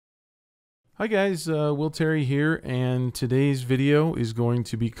Hi guys, Will Terry here, and today's video is going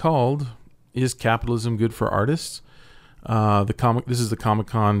to be called "Is Capitalism Good for Artists?" This is the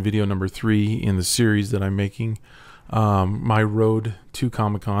Comic-Con video number 3 in the series that I'm making. My road to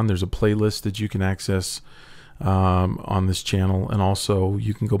Comic-Con. There's a playlist that you can access on this channel, and also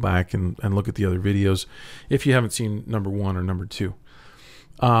you can go back and look at the other videos if you haven't seen number 1 or number 2.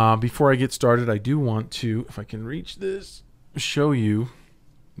 Before I get started, I do want to, if I can reach this, show you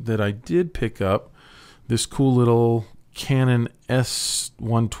that I did pick up this cool little Canon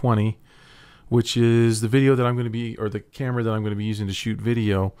S120, which is the video that I'm going to be, or the camera that I'm going to be using to shoot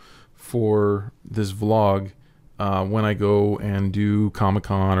video for this vlog when I go and do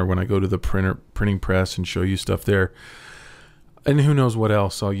Comic-Con, or when I go to the printing press and show you stuff there. And who knows what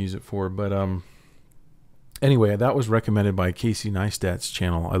else I'll use it for. But anyway, that was recommended by Casey Neistat's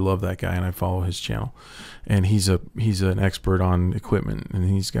channel. I love that guy, and I follow his channel. And he's an expert on equipment, and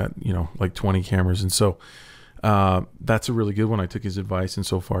he's got, you know, like 20 cameras. And so that's a really good one. I took his advice, and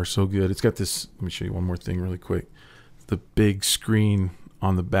so far so good. It's got this, let me show you one more thing really quick. The big screen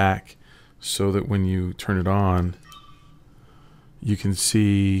on the back, so that when you turn it on, you can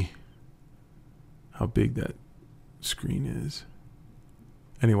see how big that screen is.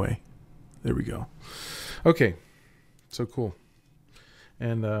 Anyway, there we go. Okay, so cool.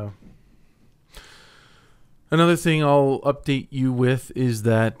 And another thing I'll update you with is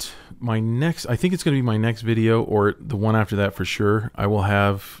that I think it's going to be my next video, or the one after that for sure. I will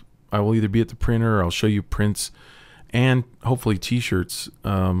either be at the printer, or I'll show you prints and hopefully t-shirts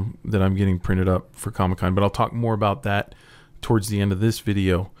that I'm getting printed up for Comic-Con. But I'll talk more about that towards the end of this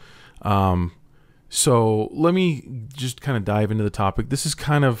video. So let me just kind of dive into the topic. This is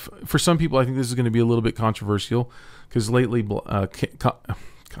kind of, for some people, I think this is going to be a little bit controversial, because lately, I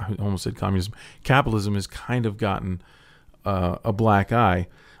almost said communism, capitalism has kind of gotten a black eye.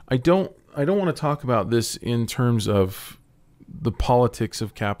 I don't want to talk about this in terms of the politics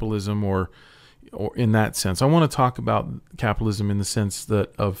of capitalism, or in that sense. I want to talk about capitalism in the sense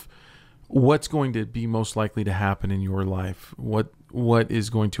that of what's going to be most likely to happen in your life, what is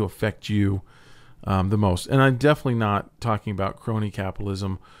going to affect you the most. And I'm definitely not talking about crony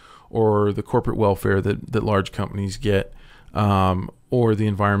capitalism, or the corporate welfare that large companies get, or the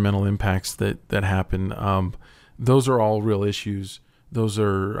environmental impacts that happen. Those are all real issues. Those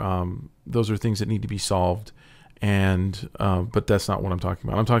are things that need to be solved. And but that's not what I'm talking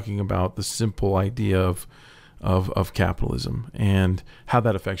about. I'm talking about the simple idea of capitalism and how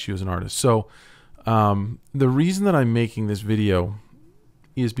that affects you as an artist. So the reason that I'm making this video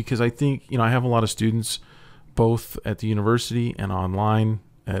is because I think, you know, I have a lot of students both at the university and online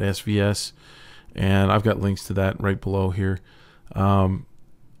at SVS, and I've got links to that right below here. And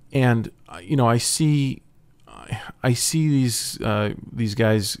you know, I see these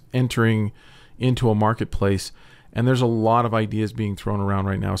guys entering into a marketplace, and there's a lot of ideas being thrown around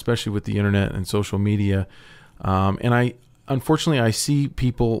right now, especially with the internet and social media. And unfortunately, I see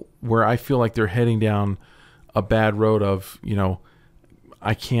people where I feel like they're heading down a bad road of, you know,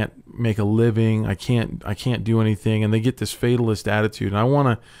 I can't make a living, I can't do anything, and they get this fatalist attitude. And I want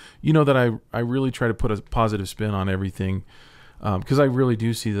to, you know, that I really try to put a positive spin on everything, because I really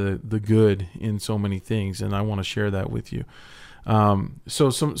do see the good in so many things, and I want to share that with you.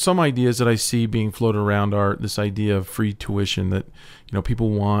 So some ideas that I see being floated around are this idea of free tuition, that, you know, people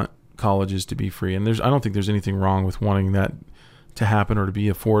want colleges to be free, and I don't think there's anything wrong with wanting that to happen or to be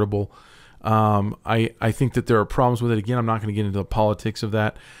affordable. I think that there are problems with it. Again, I'm not going to get into the politics of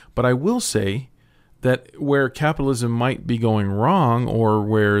that, but I will say that where capitalism might be going wrong, or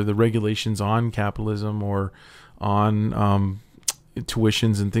where the regulations on capitalism or on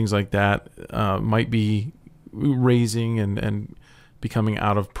tuitions and things like that might be raising and becoming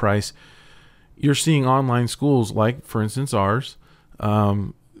out of price, you're seeing online schools like, for instance, ours,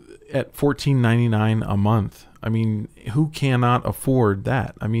 at $14.99 a month. I mean, who cannot afford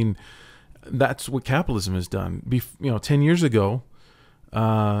that? I mean, that's what capitalism has done. You know, 10 years ago,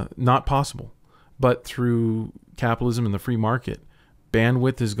 not possible. But through capitalism and the free market,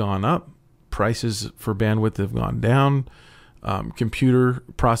 bandwidth has gone up. Prices for bandwidth have gone down. Computer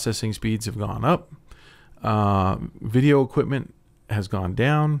processing speeds have gone up. Video equipment has gone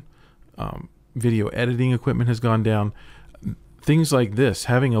down. Video editing equipment has gone down. Things like this,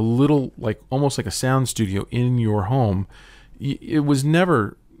 having a little, like almost like a sound studio in your home, it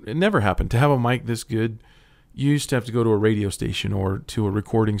never happened. To have a mic this good, you used to have to go to a radio station or to a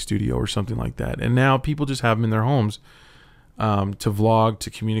recording studio or something like that. And now people just have them in their homes to vlog,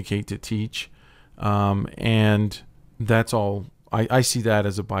 to communicate, to teach. And that's all. I see that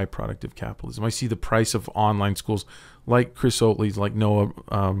as a byproduct of capitalism. I see the price of online schools like Chris Oatley's, like Noah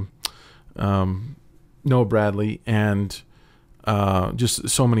Noah Bradley, and just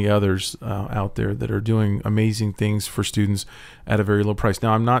so many others out there that are doing amazing things for students at a very low price.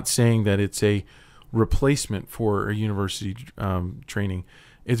 Now, I'm not saying that it's a replacement for a university training.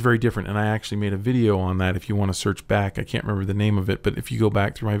 It's very different, and I actually made a video on that if you want to search back. I can't remember the name of it, but if you go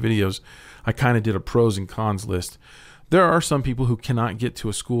back through my videos, I kind of did a pros and cons list. There are some people who cannot get to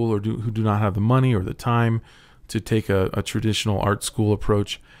a school or who do not have the money or the time to take a traditional art school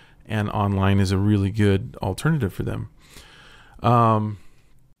approach, and online is a really good alternative for them.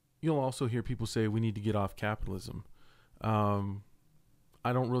 You'll also hear people say we need to get off capitalism.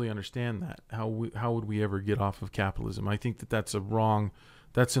 I don't really understand that. How would we ever get off of capitalism? I think that's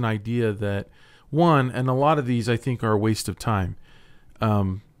that's an idea that, and a lot of these I think are a waste of time.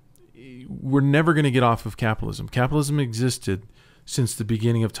 We're never going to get off of capitalism. Capitalism existed since the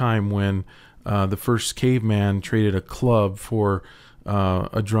beginning of time, when the first caveman traded a club for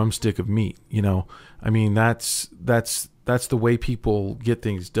a drumstick of meat. I mean, that's the way people get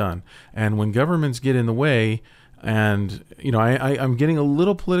things done. And when governments get in the way, and I'm getting a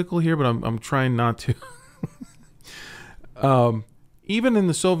little political here, but I'm trying not to. Even in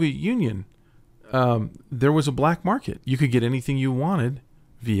the Soviet Union, there was a black market. You could get anything you wanted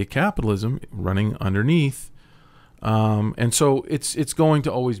via capitalism running underneath. And so it's going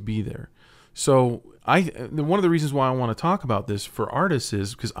to always be there. So one of the reasons why I want to talk about this for artists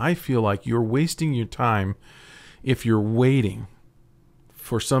is because I feel like you're wasting your time if you're waiting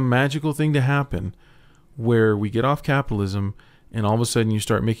for some magical thing to happen where we get off capitalism and all of a sudden you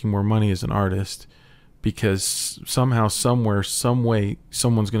start making more money as an artist, because somehow, somewhere, some way,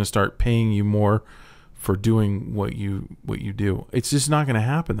 someone's going to start paying you more for doing what you do. It's just not going to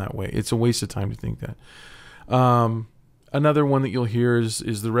happen that way. It's a waste of time to think that. Another one that you'll hear is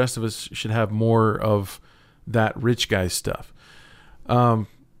the rest of us should have more of that rich guy stuff. I'm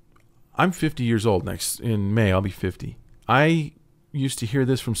 50 years old in May. I'll be 50. I used to hear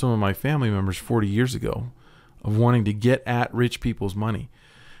this from some of my family members 40 years ago, of wanting to get at rich people's money.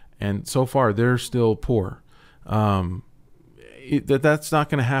 And so far, they're still poor. That's not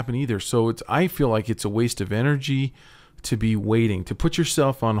going to happen either. So I feel like it's a waste of energy to be waiting, to put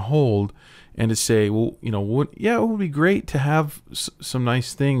yourself on hold and to say, well, it would be great to have some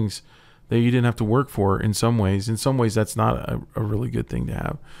nice things that you didn't have to work for in some ways. In some ways, that's not a really good thing to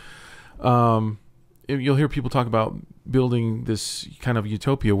have. You'll hear people talk about building this kind of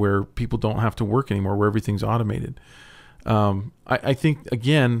utopia where people don't have to work anymore, where everything's automated. I think,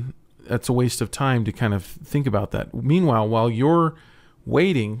 again, that's a waste of time to kind of think about that. Meanwhile, while you're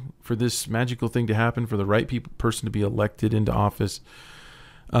waiting for this magical thing to happen, for the right person to be elected into office,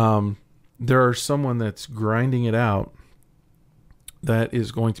 there are someone that's grinding it out that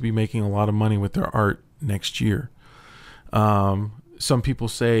is going to be making a lot of money with their art next year. Some people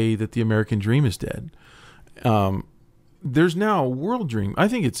say that the American dream is dead. There's now a world dream. I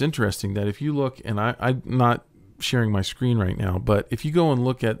think it's interesting that if you look, and I'm not sharing my screen right now, but if you go and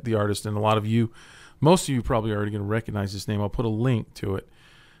look at the artist, and most of you probably are already going to recognize this name. I'll put a link to it.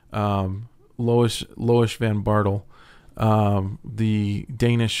 Lois van Bartel, the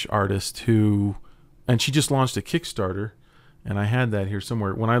Danish artist and she just launched a Kickstarter, and I had that here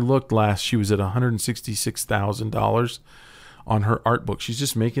somewhere. When I looked last, she was at $166,000 on her art book. She's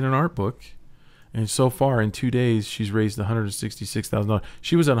just making an art book, and so far in 2 days, she's raised $166,000.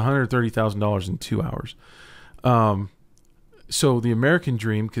 She was at $130,000 in 2 hours. So the American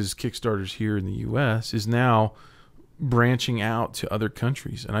dream, because Kickstarter's here in the U.S., is now branching out to other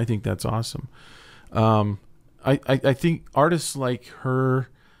countries, and I think that's awesome. I think artists like her,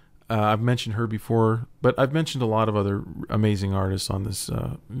 I've mentioned her before, but I've mentioned a lot of other amazing artists on this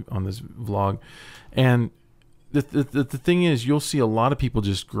vlog, and the thing is, you'll see a lot of people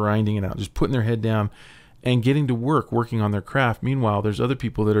just grinding it out, just putting their head down and getting to working on their craft. Meanwhile, there's other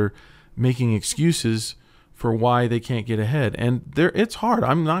people that are making excuses for why they can't get ahead. And it's hard.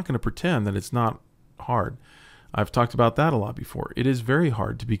 I'm not going to pretend that it's not hard. I've talked about that a lot before. It is very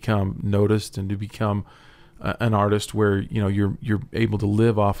hard to become noticed and to become an artist where you're able to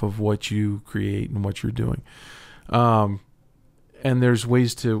live off of what you create and what you're doing. And there's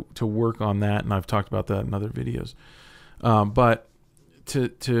ways to work on that, and I've talked about that in other videos. But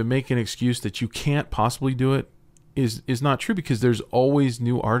to make an excuse that you can't possibly do it is not true, because there's always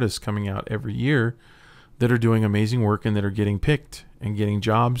new artists coming out every year that are doing amazing work and that are getting picked and getting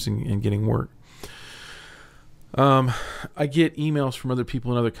jobs and getting work. I get emails from other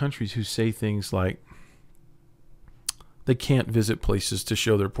people in other countries who say things like they can't visit places to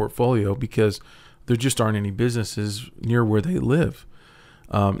show their portfolio because there just aren't any businesses near where they live.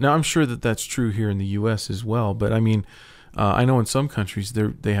 Now, I'm sure that that's true here in the U.S. as well, but I mean, I know in some countries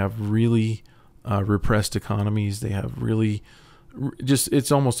they have really repressed economies. They have really just,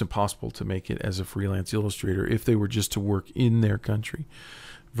 it's almost impossible to make it as a freelance illustrator if they were just to work in their country,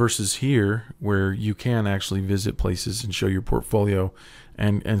 versus here where you can actually visit places and show your portfolio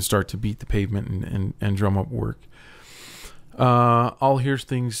and start to beat the pavement and drum up work. I'll hear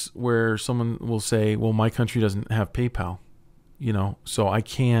things where someone will say, well, my country doesn't have PayPal, so I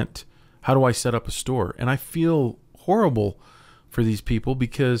can't, how do I set up a store? And I feel horrible for these people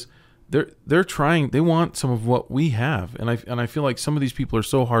because they're trying, they want some of what we have. And I feel like some of these people are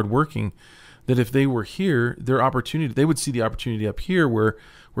so hardworking that if they were here, their opportunity, they would see the opportunity up here where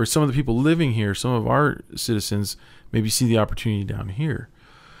some of the people living here, some of our citizens maybe see the opportunity down here.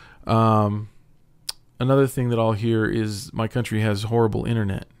 Another thing that I'll hear is my country has horrible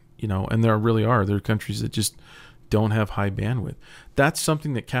internet, and there are countries that just don't have high bandwidth. That's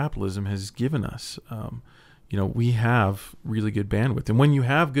something that capitalism has given us. We have really good bandwidth. And when you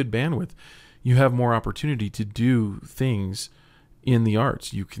have good bandwidth, you have more opportunity to do things in the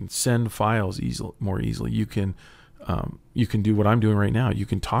arts. You can send files more easily. You can do what I'm doing right now. You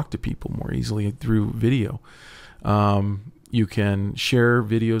can talk to people more easily through video. You can share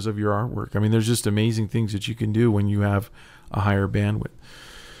videos of your artwork. I mean, there's just amazing things that you can do when you have a higher bandwidth.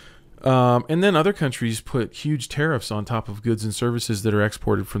 And then other countries put huge tariffs on top of goods and services that are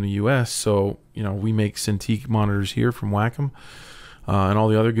exported from the U.S. So, we make Cintiq monitors here from Wacom and all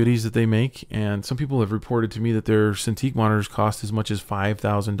the other goodies that they make. And some people have reported to me that their Cintiq monitors cost as much as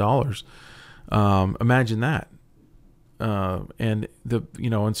 $5,000. Imagine that. And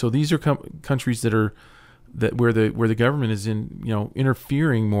so these are countries where the government is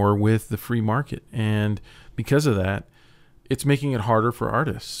interfering more with the free market, and because of that, it's making it harder for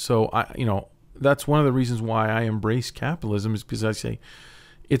artists. So that's one of the reasons why I embrace capitalism, is because I say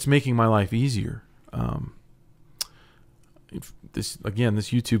it's making my life easier. This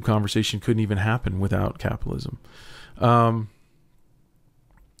YouTube conversation couldn't even happen without capitalism.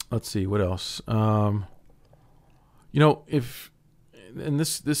 Let's see what else.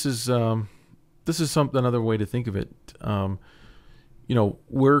 This is another way to think of it.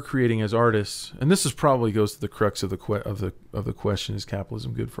 We're creating as artists, and this probably goes to the crux of the question: is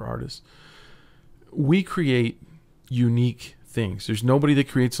capitalism good for artists? We create unique things. There's nobody that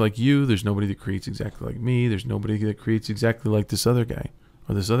creates like you. There's nobody that creates exactly like me. There's nobody that creates exactly like this other guy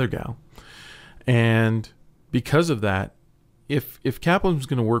or this other gal. And because of that, if capitalism is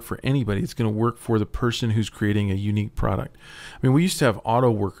going to work for anybody, it's going to work for the person who's creating a unique product. I mean, we used to have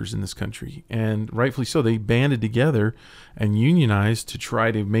auto workers in this country, and rightfully so. They banded together and unionized to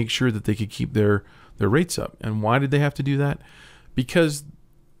try to make sure that they could keep their rates up. And why did they have to do that? Because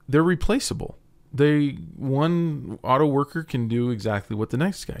they're replaceable. One auto worker can do exactly what the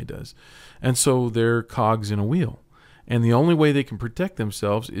next guy does. And so they're cogs in a wheel. And the only way they can protect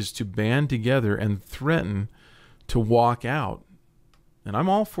themselves is to band together and threaten to walk out. And I'm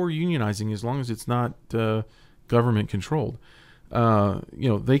all for unionizing as long as it's not government controlled.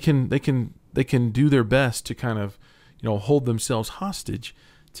 They can do their best to kind of hold themselves hostage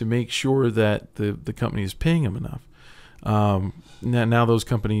to make sure that the company is paying them enough. Now those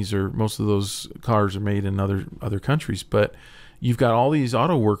companies most of those cars are made in other countries, but you've got all these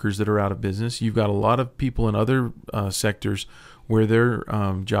auto workers that are out of business. You've got a lot of people in other sectors where their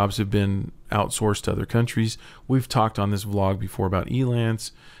jobs have been outsourced to other countries. We've talked on this vlog before about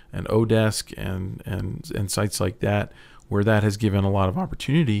Elance and Odesk and sites like that, where that has given a lot of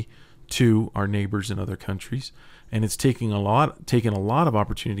opportunity to our neighbors in other countries, and it's taken a lot of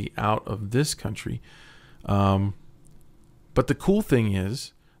opportunity out of this country. But the cool thing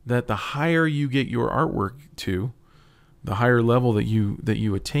is that the higher you get your artwork to, the higher level that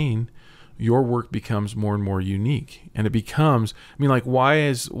you attain, your work becomes more and more unique. And it becomes, why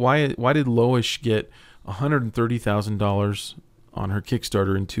did Loish get $130,000 on her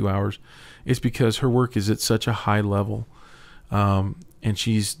Kickstarter in 2 hours? It's because her work is at such a high level, and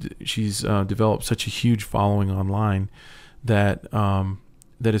she's developed such a huge following online that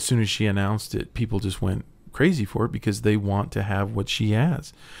as soon as she announced it, people just went crazy for it because they want to have what she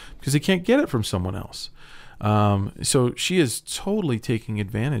has, because they can't get it from someone else. So she is totally taking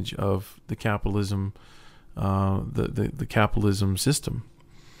advantage of the capitalism, the capitalism system.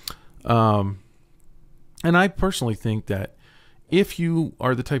 And I personally think that if you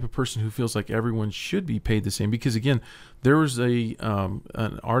are the type of person who feels like everyone should be paid the same, because again, there was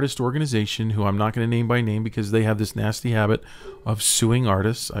an artist organization who I'm not going to name by name because they have this nasty habit of suing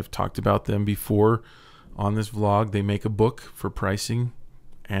artists. I've talked about them before on this vlog. They make a book for pricing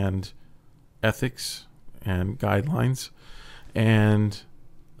and ethics and guidelines, and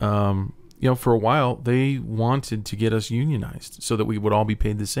for a while, they wanted to get us unionized so that we would all be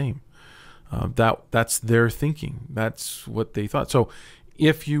paid the same. That's their thinking. That's what they thought. So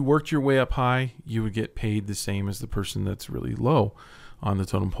if you worked your way up high, you would get paid the same as the person that's really low on the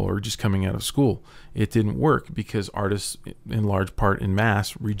totem pole or just coming out of school. It didn't work because artists, in large part in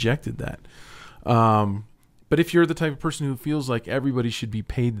mass, rejected that. But if you're the type of person who feels like everybody should be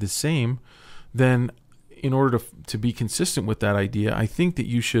paid the same, then in order to be consistent with that idea, I think that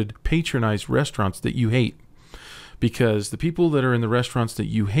you should patronize restaurants that you hate, because the people that are in the restaurants that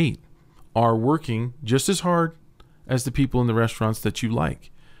you hate are working just as hard as the people in the restaurants that you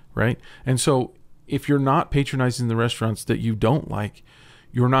like, right? And so if you're not patronizing the restaurants that you don't like,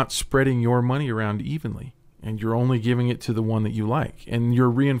 you're not spreading your money around evenly, and you're only giving it to the one that you like. And you're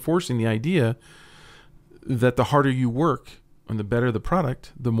reinforcing the idea that the harder you work and the better the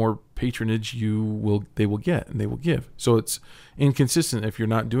product, the more patronage they will get and they will give. So it's inconsistent if you're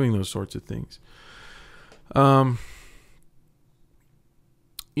not doing those sorts of things.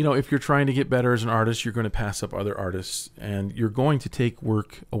 If you're trying to get better as an artist, you're going to pass up other artists, and you're going to take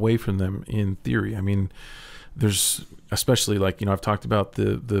work away from them in theory. I mean, there's especially I've talked about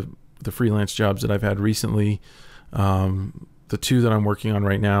the freelance jobs that I've had recently. The two that I'm working on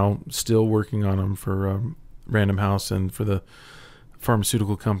right now, still working on them for Random House and for the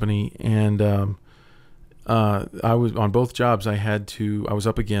pharmaceutical company. And I was on both jobs. I was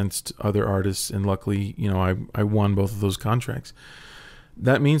up against other artists, and luckily, I won both of those contracts.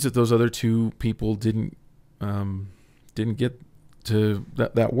 That means that those other two people didn't get to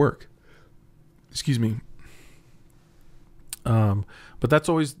that work. Excuse me. But that's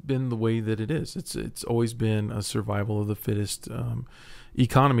always been the way that it is. It's always been a survival of the fittest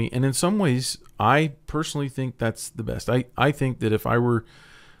economy. And in some ways, I personally think that's the best. I think that if I were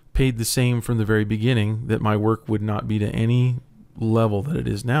paid the same from the very beginning, that my work would not be to any level that it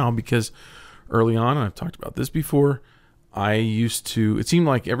is now, because early on, and I've talked about this before, it seemed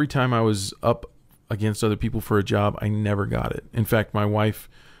like every time I was up against other people for a job, I never got it. In fact, my wife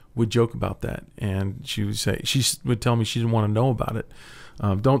would joke about that, and she would tell me she didn't want to know about it.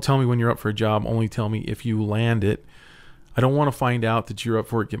 Don't tell me when you're up for a job, only tell me if you land it. I don't want to find out that you're up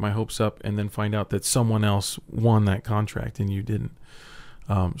for it, get my hopes up, and then find out that someone else won that contract and you didn't.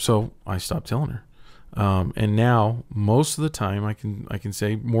 So I stopped telling her. And now most of the time, I can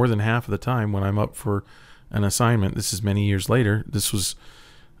say more than half of the time when I'm up for an assignment, this is many years later, this is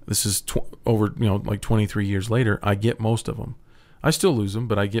over 23 years later, I get most of them. I still lose them,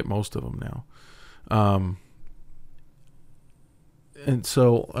 but I get most of them now. And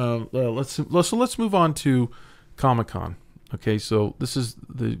so let's move on to Comic-Con. Okay, so this is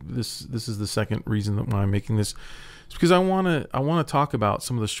the second reason that why I'm making this. It's because I want to talk about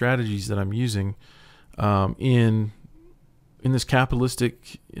some of the strategies that I'm using in this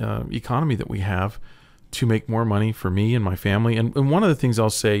capitalistic economy that we have to make more money for me and my family. And one of the things I'll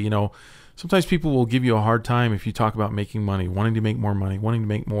say, sometimes people will give you a hard time if you talk about making money, wanting to make more money, wanting to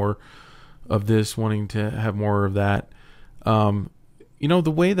make more of this, wanting to have more of that.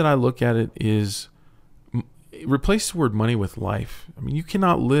 The way that I look at it is replace the word money with life. I mean, you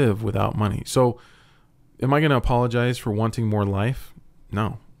cannot live without money. So am I going to apologize for wanting more life?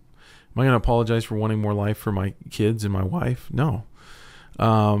 No. Am I going to apologize for wanting more life for my kids and my wife? No.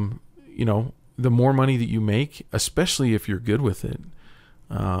 The more money that you make, especially if you're good with it,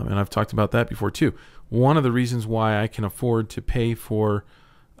 and I've talked about that before too. One of the reasons why I can afford to pay for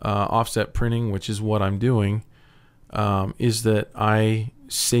offset printing, which is what I'm doing, is that I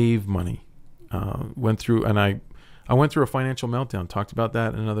save money. I went through a financial meltdown. Talked about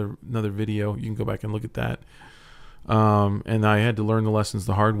that in another video. You can go back and look at that. And I had to learn the lessons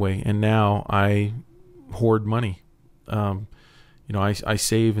the hard way. And now I hoard money. I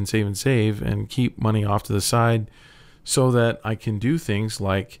save and save and save and keep money off to the side so that I can do things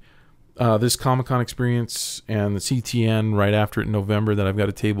like this Comic-Con experience and the CTN right after it in November that I've got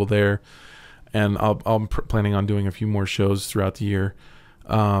a table there. And I'm planning on doing a few more shows throughout the year.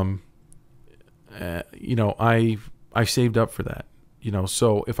 I saved up for that,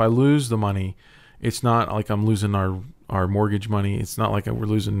 so if I lose the money, it's not like I'm losing our mortgage money. It's not like we're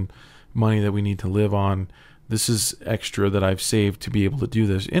losing money that we need to live on. This is extra that I've saved to be able to do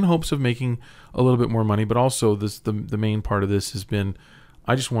this in hopes of making a little bit more money. But also the main part of this has been,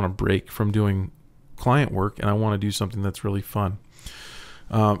 I just want to break from doing client work and I want to do something that's really fun.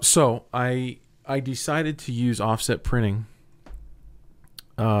 So I decided to use offset printing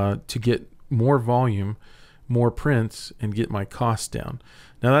to get more volume, more prints, and get my costs down.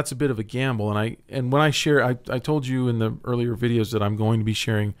 Now that's a bit of a gamble, and when I share, I told you in the earlier videos that I'm going to be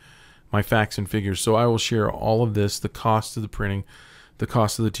sharing my facts and figures. So I will share all of this, the cost of the printing, the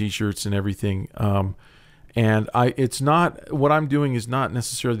cost of the t-shirts and everything. And it's not, what I'm doing is not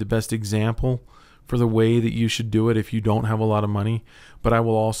necessarily the best example for the way that you should do it if you don't have a lot of money, but I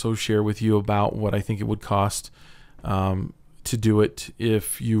will also share with you about what I think it would cost to do it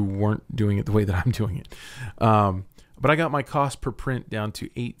if you weren't doing it the way that I'm doing it. But I got my cost per print down to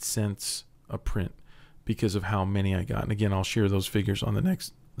 8 cents a print because of how many I got. And again, I'll share those figures on the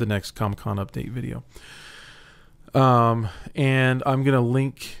next Comic-Con update video. And I'm going to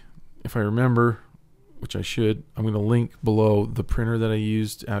link, if I remember, which I should, I'm going to link below the printer that I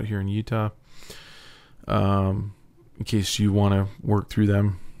used out here in Utah, in case you want to work through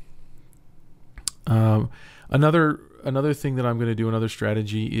them. Another thing that I'm going to do, another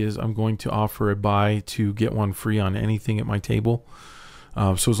strategy, is I'm going to offer a buy to get one free on anything at my table.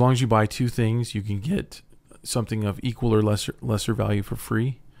 So as long as you buy 2 things, you can get something of equal or lesser value for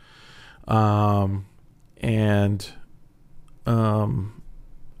free.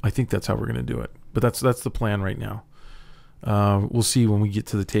 I think that's how we're going to do it. But that's the plan right now. We'll see when we get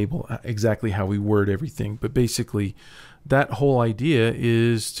to the table exactly how we word everything. But basically, that whole idea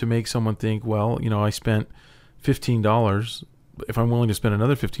is to make someone think, well, I spent $15. If I'm willing to spend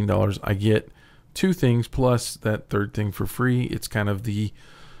another $15, I get 2 things plus that third thing for free. It's kind of the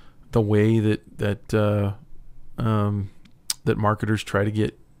way that marketers try to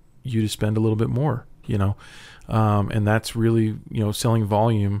get you to spend a little bit more, and that's really, selling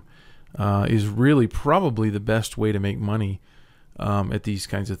volume is really probably the best way to make money at these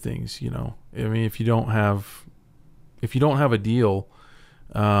kinds of things. I mean, if you don't have a deal,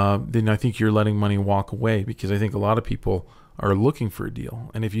 then I think you're letting money walk away, because I think a lot of people are looking for a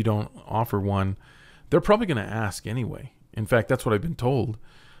deal, and if you don't offer one, they're probably going to ask anyway. In fact, that's what I've been told,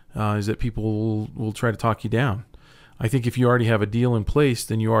 is that people will try to talk you down. I think if you already have a deal in place,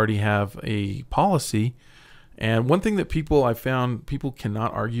 then you already have a policy. And one thing that I found people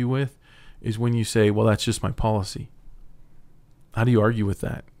cannot argue with is when you say, well, that's just my policy. How do you argue with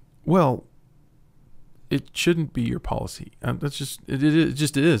that? Well, it shouldn't be your policy. That's just, it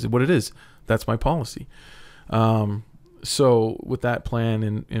is what it is. That's my policy. So with that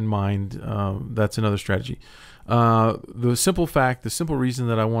plan in mind, that's another strategy. The simple reason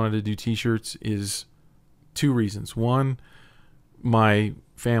that I wanted to do t-shirts is 2 reasons. One, my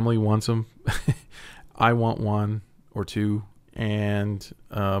family wants them. I want 1 or 2.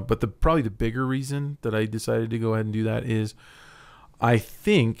 But probably the bigger reason that I decided to go ahead and do that is I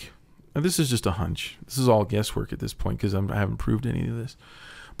think, and this is just a hunch, this is all guesswork at this point because I haven't proved any of this,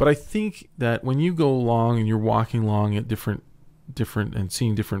 but I think that when you go along and you're walking along at different and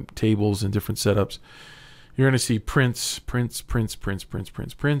seeing different tables and different setups, you're going to see prints,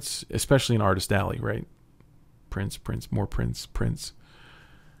 especially in Artist Alley, right? Prints, more prints.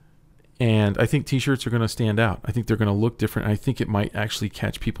 And I think t-shirts are going to stand out. I think they're going to look different. I think it might actually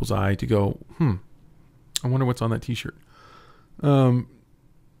catch people's eye to go, I wonder what's on that t-shirt.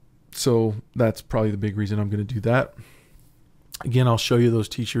 So that's probably the big reason I'm going to do that. Again, I'll show you those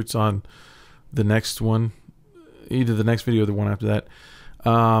t-shirts on the next one, either the next video or the one after that.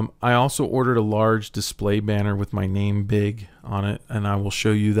 I also ordered a large display banner with my name big on it, and I will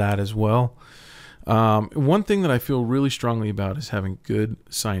show you that as well. One thing that I feel really strongly about is having good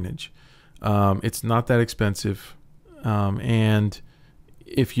signage. It's not that expensive, and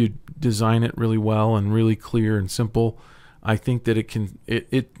if you design it really well and really clear and simple, I think that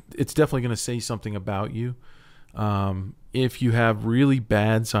it's definitely going to say something about you. If you have really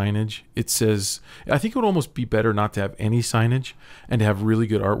bad signage, I think it would almost be better not to have any signage and to have really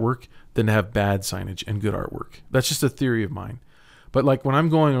good artwork than to have bad signage and good artwork. That's just a theory of mine. But like when I'm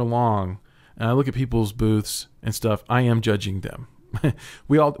going along and I look at people's booths and stuff, I am judging them.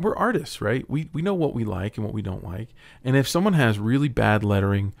 We're artists, right? We know what we like and what we don't like. And if someone has really bad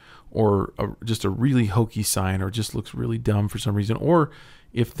lettering or just a really hokey sign or just looks really dumb for some reason, or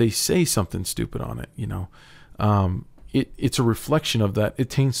if they say something stupid on it, it's a reflection of that. It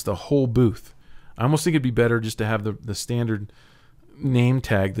taints the whole booth. I almost think it'd be better just to have the standard name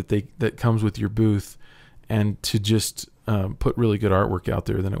tag that comes with your booth, and to just put really good artwork out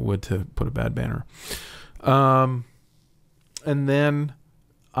there than it would to put a bad banner. And then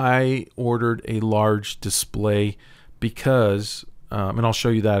I ordered a large display because, and I'll show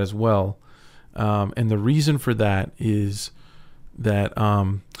you that as well. And the reason for that is that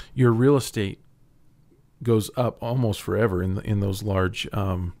your real estate goes up almost forever in those large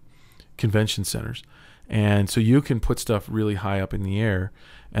convention centers. And so you can put stuff really high up in the air.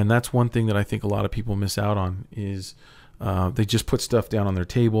 And that's one thing that I think a lot of people miss out on is they just put stuff down on their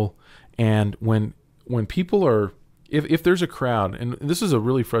table. And when people are, if there's a crowd, and this is a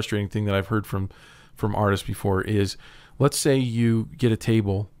really frustrating thing that I've heard from artists before, is let's say you get a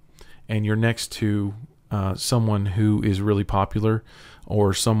table and you're next to someone who is really popular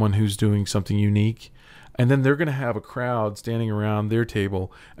or someone who's doing something unique. And then they're going to have a crowd standing around their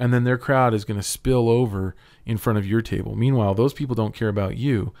table, and then their crowd is going to spill over in front of your table. Meanwhile, those people don't care about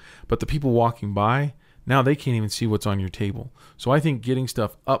you, but the people walking by, now they can't even see what's on your table. So I think getting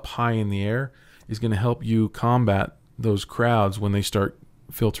stuff up high in the air is going to help you combat those crowds when they start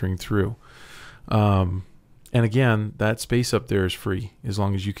filtering through. And again, that space up there is free as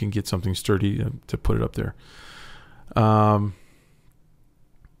long as you can get something sturdy to put it up there.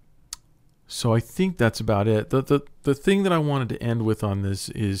 So I think that's about it. The thing that I wanted to end with on this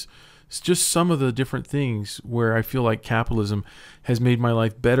is just some of the different things where I feel like capitalism has made my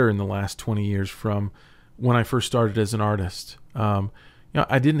life better in the last 20 years from when I first started as an artist. We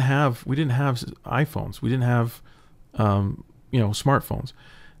didn't have iPhones. We didn't have, smartphones.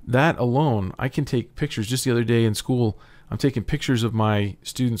 That alone, I can take pictures. Just the other day in school, I'm taking pictures of my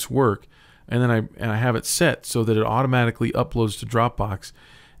students' work, and then I have it set so that it automatically uploads to Dropbox.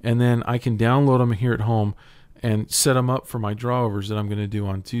 And then I can download them here at home and set them up for my drawovers that I'm going to do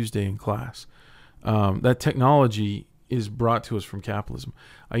on Tuesday in class. That technology is brought to us from capitalism.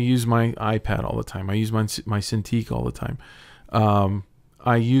 I use my iPad all the time. I use my Cintiq all the time.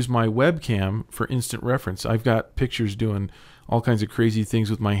 I use my webcam for instant reference. I've got pictures doing all kinds of crazy things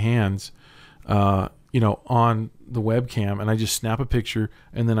with my hands, on the webcam, and I just snap a picture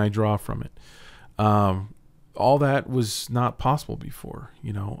and then I draw from it. All that was not possible before.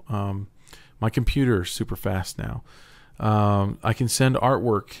 My computer is super fast now. I can send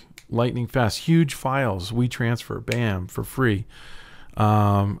artwork lightning fast, huge files, WeTransfer, bam, for free.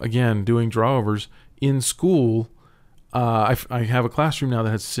 Again, doing drawovers in school. I have a classroom now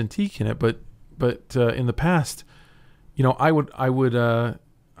that has Cintiq in it, but in the past, what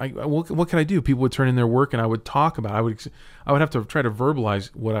could I do? People would turn in their work and I would talk about it. I would have to try to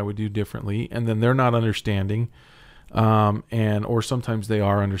verbalize what I would do differently, and then they're not understanding, or sometimes they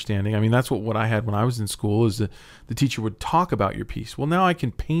are understanding. I mean, that's what I had when I was in school, is the teacher would talk about your piece. Well, now I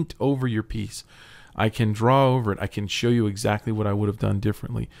can paint over your piece. I can draw over it. I can show you exactly what I would have done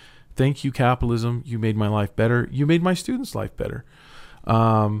differently. Thank you, capitalism. You made my life better. You made my students' life better.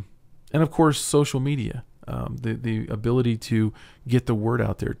 And of course, social media. The ability to get the word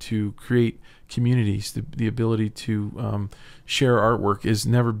out there, to create communities, the ability to share artwork is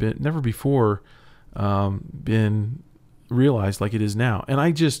never before been realized like it is now. And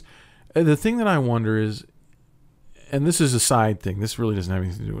the thing that I wonder is, and this is a side thing, this really doesn't have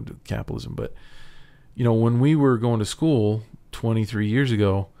anything to do with capitalism, but when we were going to school 23 years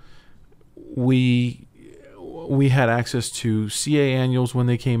ago, we had access to CA annuals when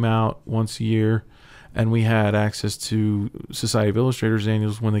they came out once a year. And we had access to Society of Illustrators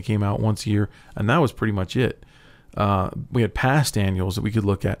annuals when they came out once a year. And that was pretty much it. We had past annuals that we could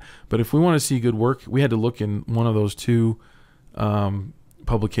look at. But if we want to see good work, we had to look in one of those two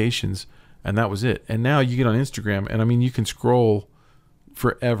publications. And that was it. And now you get on Instagram, and I mean, you can scroll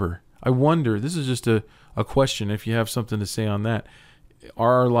forever. I wonder, this is just a question, if you have something to say on that.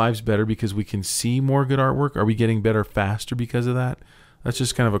 Are our lives better because we can see more good artwork? Are we getting better faster because of that? That's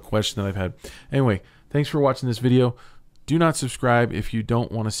just kind of a question that I've had. Anyway, thanks for watching this video. Do not subscribe if you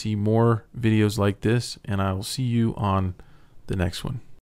don't want to see more videos like this, and I will see you on the next one.